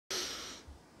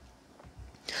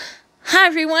Hi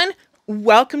everyone,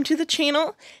 welcome to the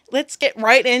channel. Let's get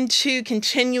right into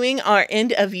continuing our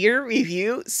end of year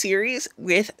review series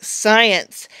with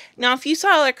science. Now, if you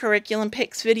saw our curriculum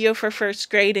picks video for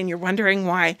first grade and you're wondering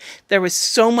why there was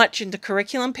so much in the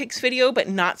curriculum picks video but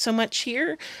not so much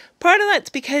here, part of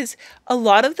that's because a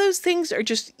lot of those things are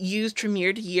just used from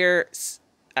year to year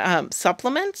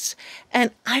supplements, and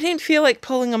I didn't feel like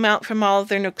pulling them out from all of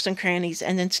their nooks and crannies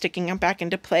and then sticking them back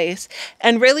into place.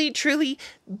 And really, truly,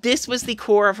 this was the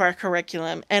core of our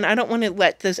curriculum, and I don't want to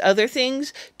let those other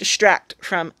things distract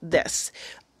from this.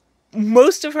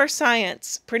 Most of our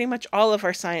science, pretty much all of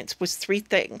our science, was three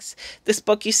things. This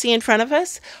book you see in front of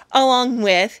us, along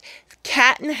with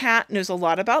Cat in the Hat knows a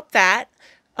lot about that,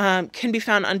 can be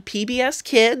found on PBS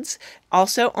Kids,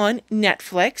 also on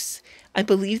Netflix. I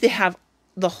believe they have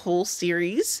the whole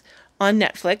series on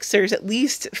Netflix. There's at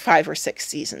least 5 or 6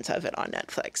 seasons of it on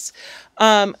Netflix.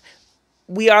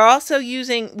 We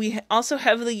also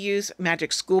heavily use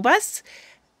Magic School Bus,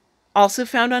 also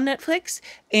found on Netflix,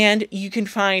 and you can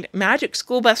find Magic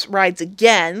School Bus Rides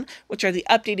Again, which are the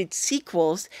updated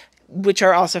sequels, which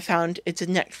are also found. It's a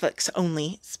Netflix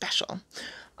only special.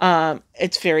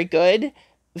 It's very good,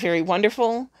 very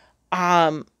wonderful.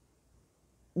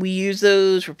 We use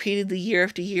those repeatedly year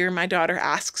after year. My daughter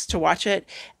asks to watch it.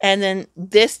 And then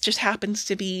this just happens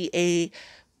to be a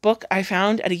book I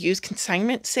found at a used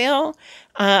consignment sale.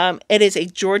 It is a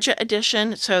Georgia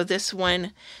edition. So this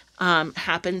one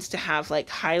happens to have like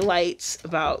highlights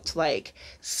about like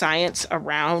science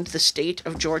around the state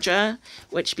of Georgia,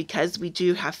 which, because we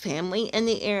do have family in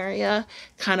the area,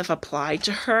 kind of applied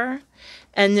to her.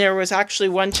 And there was actually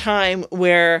one time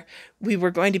where we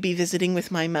were going to be visiting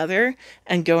with my mother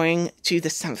and going to the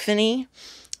symphony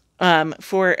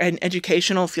for an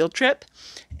educational field trip.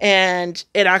 And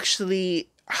it actually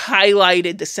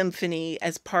highlighted the symphony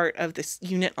as part of this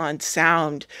unit on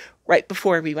sound right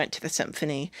before we went to the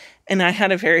symphony. And I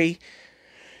had a very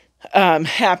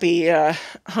happy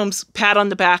pat on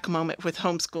the back moment with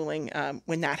homeschooling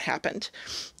when that happened.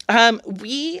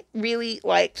 We really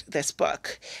liked this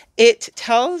book.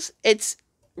 It's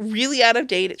really out of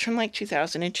date. It's from like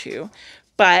 2002,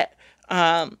 but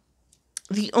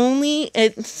the only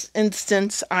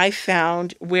instance I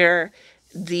found where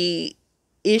an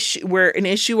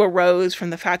issue arose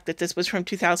from the fact that this was from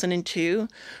 2002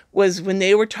 was when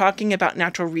they were talking about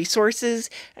natural resources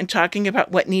and talking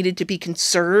about what needed to be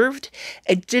conserved.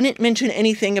 It didn't mention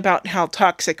anything about how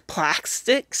toxic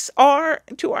plastics are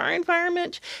to our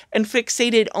environment, and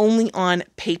fixated only on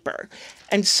paper.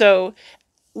 And so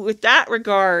with that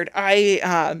regard,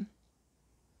 I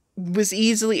was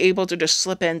easily able to just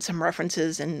slip in some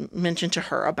references and mention to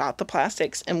her about the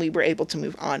plastics, and we were able to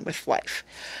move on with life.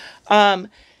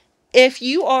 If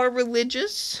you are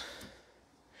religious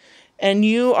and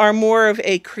you are more of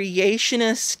a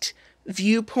creationist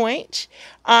viewpoint,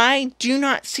 I do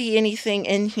not see anything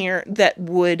in here that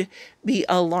would be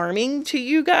alarming to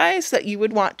you guys that you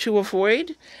would want to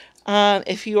avoid.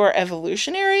 If you are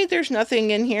evolutionary, there's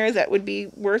nothing in here that would be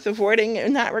worth avoiding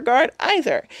in that regard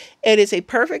either. It is a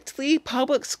perfectly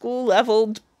public school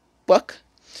leveled book,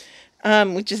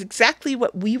 which is exactly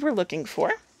what we were looking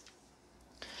for.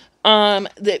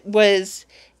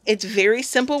 It's very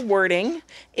simple wording.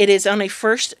 It is on a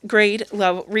first grade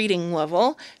level, reading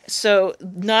level. So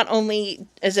not only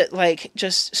is it like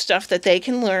just stuff that they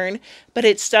can learn, but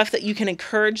it's stuff that you can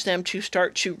encourage them to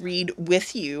start to read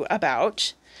with you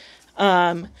about.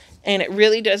 And it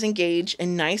really does engage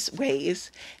in nice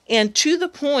ways, and to the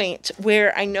point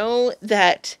where I know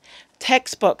that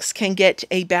textbooks can get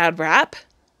a bad rap,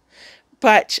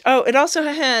 but it also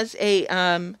has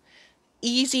a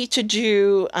easy to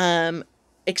do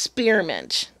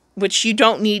experiment, which you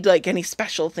don't need like any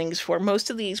special things for. Most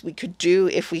of these we could do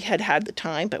if we had the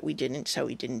time, but we didn't, so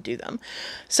we didn't do them.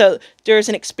 So there's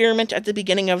an experiment at the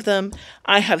beginning of them.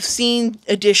 I have seen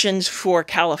editions for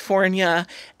California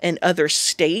and other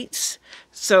states.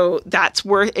 So that's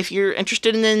worth, if you're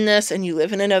interested in this and you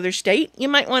live in another state, you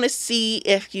might want to see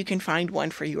if you can find one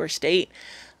for your state.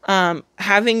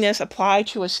 Having this apply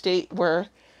to a state where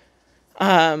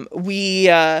we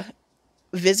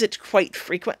visit quite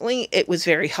frequently, it was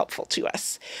very helpful to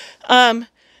us.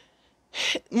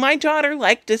 My daughter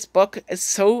liked this book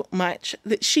so much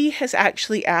that she has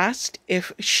actually asked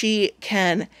if she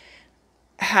can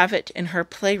have it in her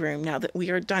playroom now that we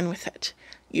are done with it.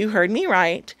 You heard me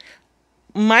right.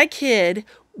 My kid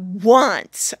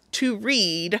wants to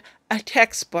read a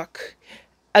textbook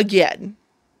again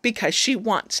because she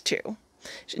wants to.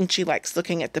 And she likes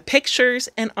looking at the pictures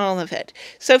and all of it.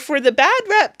 So for the bad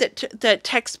rep that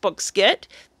textbooks get,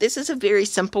 this is a very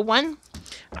simple one.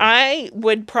 I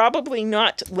would probably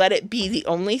not let it be the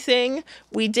only thing.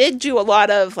 We did do a lot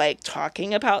of like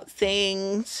talking about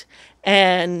things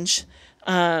and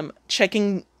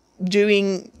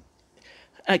doing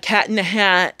a Cat in a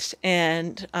Hat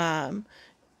and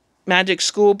Magic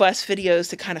School Bus videos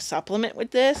to kind of supplement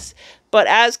with this. But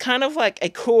as kind of like a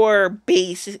core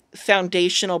base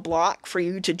foundational block for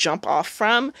you to jump off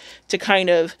from to kind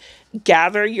of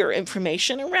gather your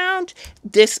information around,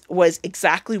 this was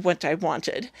exactly what I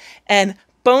wanted. And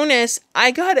bonus,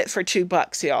 I got it for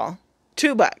 $2, y'all.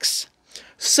 $2.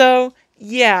 So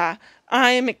yeah,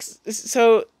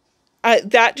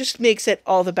 that just makes it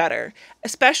all the better,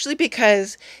 especially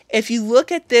because if you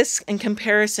look at this in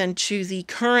comparison to the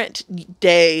current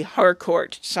day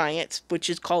Harcourt Science, which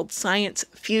is called Science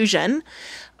Fusion,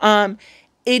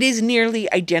 it is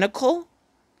nearly identical.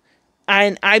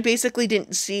 And I basically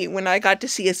didn't see, when I got to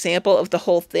see a sample of the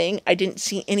whole thing, I didn't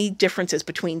see any differences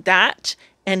between that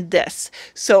and this.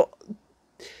 So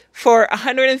for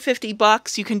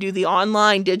 $150, you can do the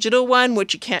online digital one,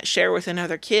 which you can't share with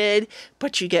another kid,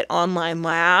 but you get online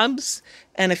labs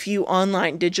and a few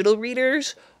online digital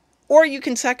readers. Or you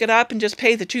can suck it up and just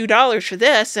pay the $2 for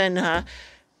this and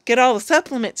get all the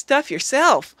supplement stuff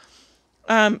yourself.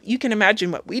 You can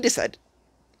imagine what we decided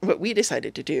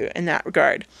to do in that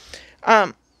regard.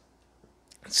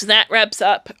 So that wraps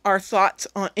up our thoughts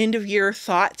on end-of-year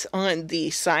thoughts on the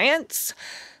science.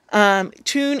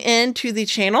 Tune in to the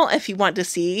channel if you want to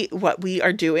see what we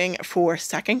are doing for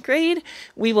 2nd grade.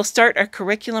 We will start our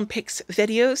curriculum picks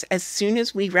videos as soon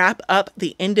as we wrap up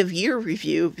the end-of-year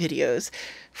review videos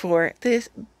for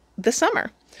the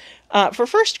summer. For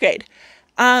 1st grade,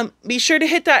 be sure to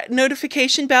hit that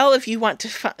notification bell if you want to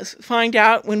find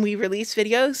out when we release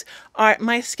videos.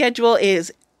 My schedule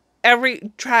is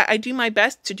I do my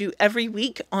best to do every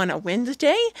week on a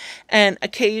Wednesday and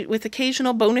with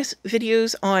occasional bonus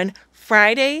videos on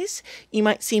Fridays. You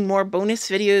might see more bonus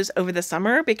videos over the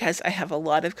summer because I have a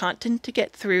lot of content to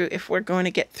get through if we're going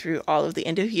to get through all of the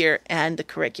end of year and the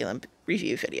curriculum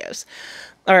review videos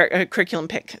or curriculum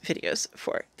pick videos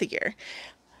for the year.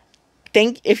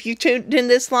 If you tuned in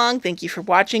this long, thank you for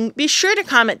watching. Be sure to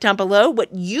comment down below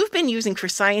what you've been using for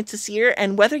science this year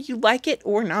and whether you like it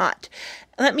or not.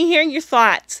 Let me hear your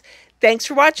thoughts. Thanks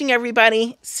for watching,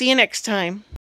 everybody. See you next time.